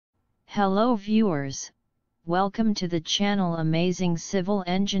Hello viewers, welcome to the channel Amazing Civil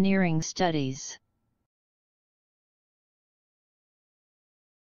Engineering Studies.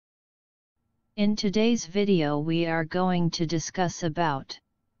 In today's video we are going to discuss about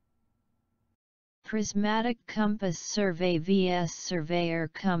Prismatic Compass Survey vs Surveyor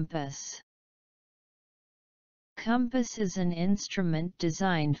Compass. Compass is an instrument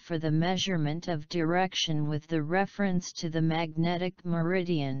designed for the measurement of direction with the reference to the magnetic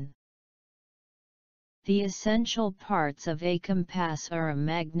meridian. The essential parts of a compass are a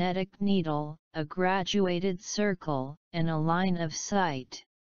magnetic needle, a graduated circle, and a line of sight.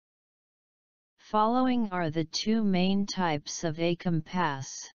 Following are the two main types of a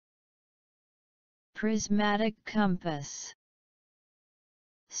compass. Prismatic compass.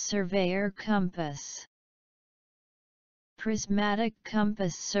 Surveyor compass. Prismatic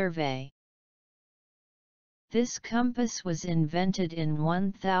compass survey. This compass was invented in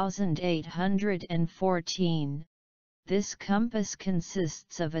 1814. This compass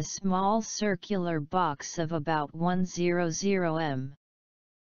consists of a small circular box of about 100 m.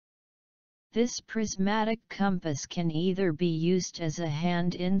 This prismatic compass can either be used as a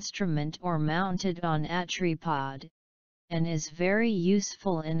hand instrument or mounted on a tripod, and is very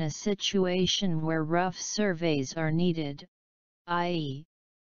useful in a situation where rough surveys are needed, i.e.,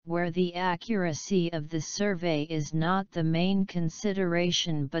 where the accuracy of the survey is not the main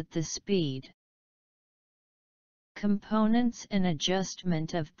consideration but the speed. Components and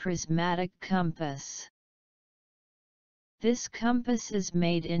adjustment of prismatic compass. This compass is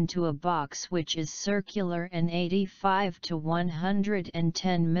made into a box which is circular and 85 to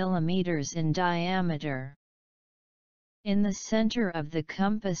 110 mm in diameter. In the center of the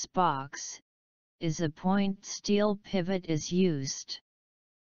compass box is a point steel pivot is used.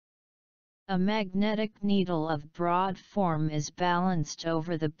 A magnetic needle of broad form is balanced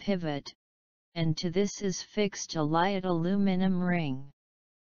over the pivot, and to this is fixed a light aluminum ring.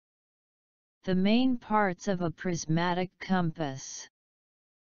 The main parts of a prismatic compass.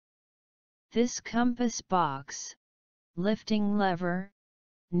 This compass box, lifting lever,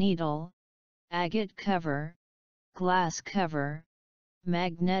 needle, agate cover, glass cover,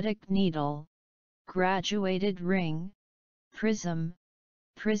 magnetic needle, graduated ring, prism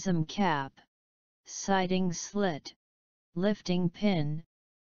cap, sighting slit, lifting pin,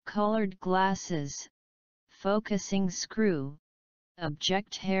 colored glasses, focusing screw,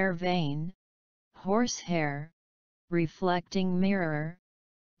 object hair vane, horsehair, reflecting mirror,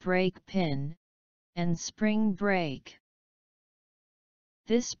 brake pin, and spring brake.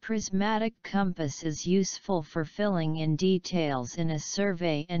 This prismatic compass is useful for filling in details in a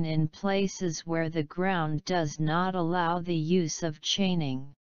survey and in places where the ground does not allow the use of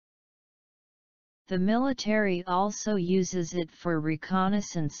chaining. The military also uses it for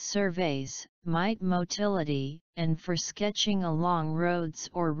reconnaissance surveys, mite motility, and for sketching along roads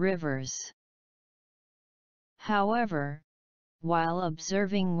or rivers. However, while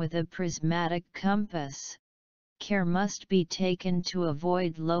observing with a prismatic compass, care must be taken to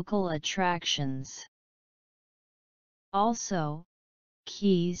avoid local attractions. Also,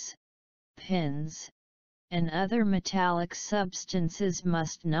 keys, pins, and other metallic substances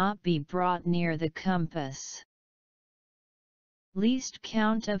must not be brought near the compass. Least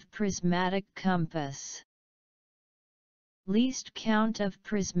count of prismatic compass. Least count of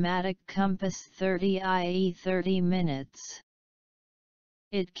prismatic compass 30 i.e. 30 minutes.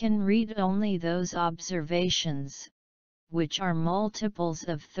 It can read only those observations, which are multiples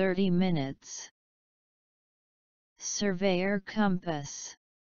of 30 minutes. Surveyor compass.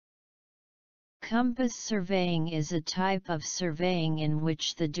 Compass surveying is a type of surveying in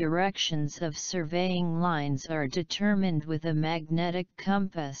which the directions of surveying lines are determined with a magnetic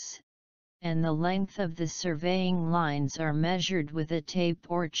compass, and the length of the surveying lines are measured with a tape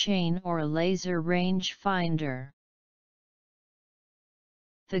or chain or laser range finder.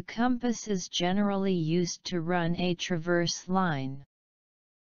 The compass is generally used to run a traverse line.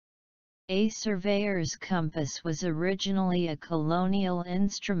 A surveyor's compass was originally a colonial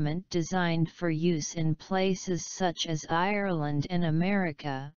instrument designed for use in places such as Ireland and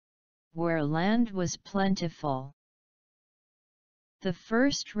America, where land was plentiful. The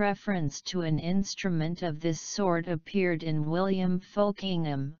first reference to an instrument of this sort appeared in William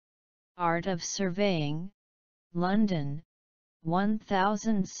Folkingham, Art of Surveying, London,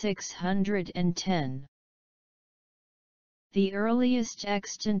 1610. The earliest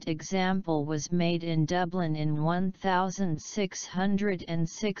extant example was made in Dublin in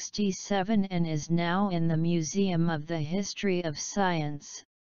 1667 and is now in the Museum of the History of Science,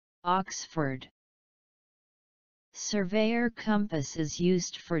 Oxford. Surveyor compass is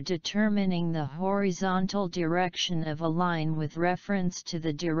used for determining the horizontal direction of a line with reference to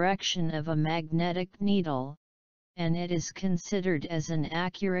the direction of a magnetic needle, and it is considered as an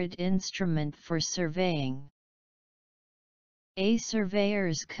accurate instrument for surveying. A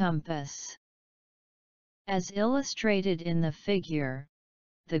surveyor's compass. As illustrated in the figure,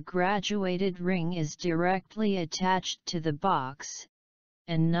 the graduated ring is directly attached to the box,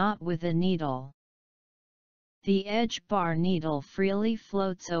 and not with a needle. The edge bar needle freely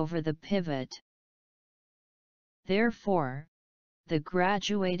floats over the pivot. Therefore, the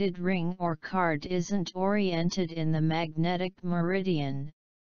graduated ring or card isn't oriented in the magnetic meridian,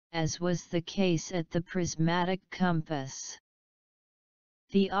 as was the case at the prismatic compass.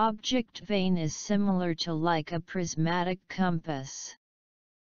 The object vane is similar to like a prismatic compass.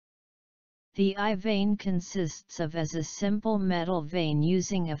 The eye vane consists of as a simple metal vane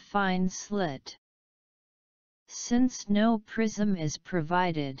using a fine slit. Since no prism is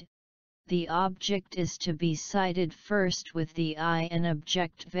provided, the object is to be sighted first with the eye and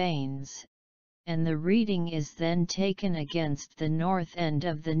object vanes, and the reading is then taken against the north end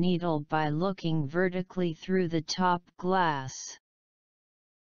of the needle by looking vertically through the top glass.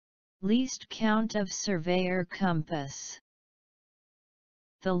 Least count of surveyor compass.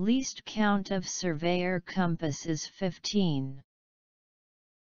 The least count of surveyor compass is 15.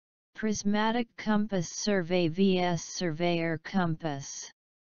 Prismatic compass survey vs surveyor compass.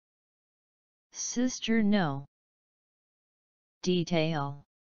 Sister no. Detail.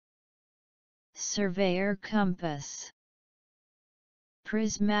 Surveyor compass.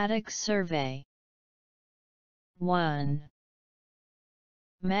 Prismatic survey. 1.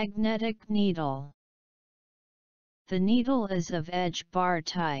 Magnetic needle. The needle is of edge bar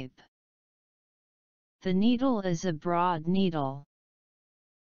type. The needle is a broad needle.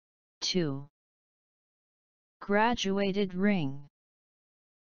 2. Graduated ring.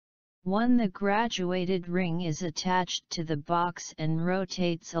 1. The graduated ring is attached to the box and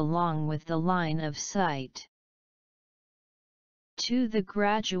rotates along with the line of sight. 2. The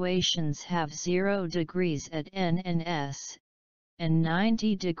graduations have 0 degrees at N and S, and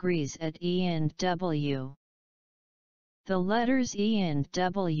 90 degrees at E and W. The letters E and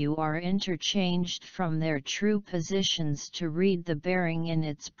W are interchanged from their true positions to read the bearing in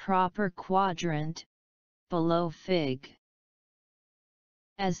its proper quadrant, below Fig.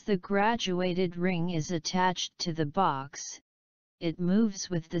 As the graduated ring is attached to the box, it moves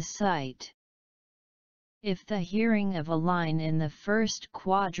with the sight. If the hearing of a line in the first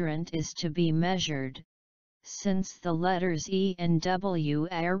quadrant is to be measured, since the letters E and W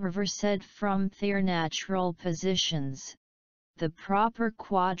are reversed from their natural positions, the proper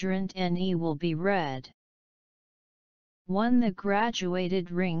quadrant NE will be read. 1. The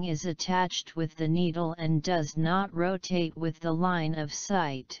graduated ring is attached with the needle and does not rotate with the line of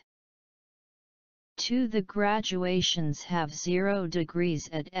sight. 2. The graduations have 0 degrees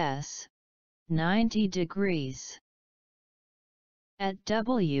at S, 90 degrees at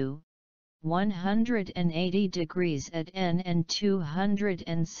W, 180 degrees at N and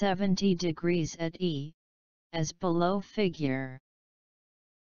 270 degrees at E, as below figure.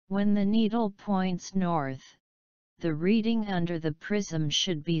 When the needle points north, the reading under the prism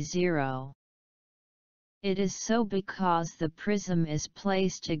should be 0. It is so because the prism is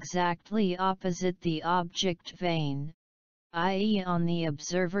placed exactly opposite the object vane, i.e. on the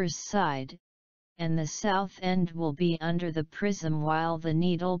observer's side, and the south end will be under the prism while the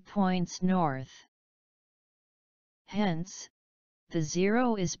needle points north. Hence, the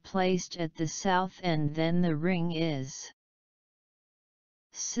 0 is placed at the south end, then the ring is.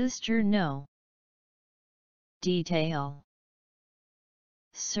 Sister no. Detail.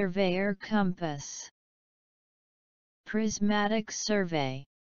 Surveyor compass. Prismatic survey.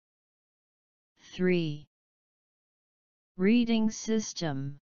 3. Reading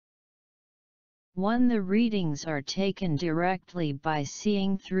system. 1. The readings are taken directly by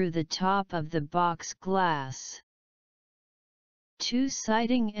seeing through the top of the box glass. 2.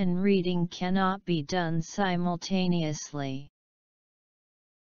 Sighting and reading cannot be done simultaneously.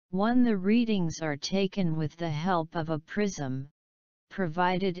 1. The readings are taken with the help of a prism,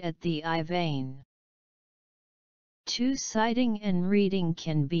 provided at the eye vane. 2. Sighting and reading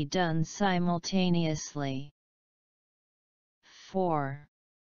can be done simultaneously. 4.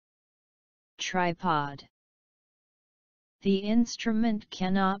 Tripod. The instrument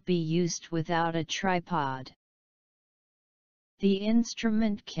cannot be used without a tripod. The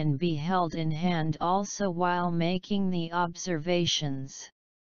instrument can be held in hand also while making the observations.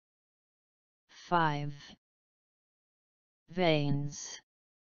 5. Vanes.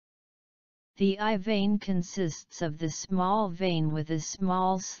 The eye vane consists of the small vane with a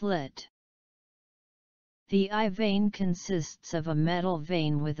small slit. The eye vane consists of a metal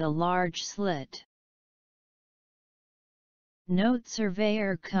vane with a large slit. Note: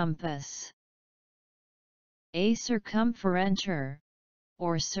 Surveyor compass. A circumferenture,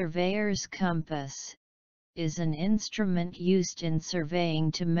 or surveyor's compass, is an instrument used in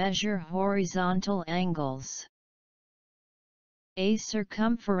surveying to measure horizontal angles. A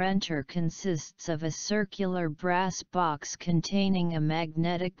circumferenture consists of a circular brass box containing a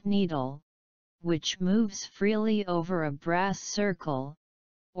magnetic needle, which moves freely over a brass circle,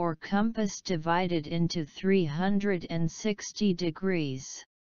 or compass divided into 360 degrees.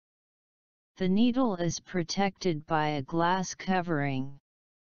 The needle is protected by a glass covering.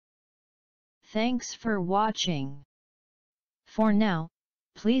 Thanks for watching. For now,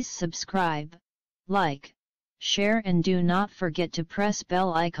 please subscribe, like, share and do not forget to press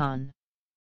bell icon.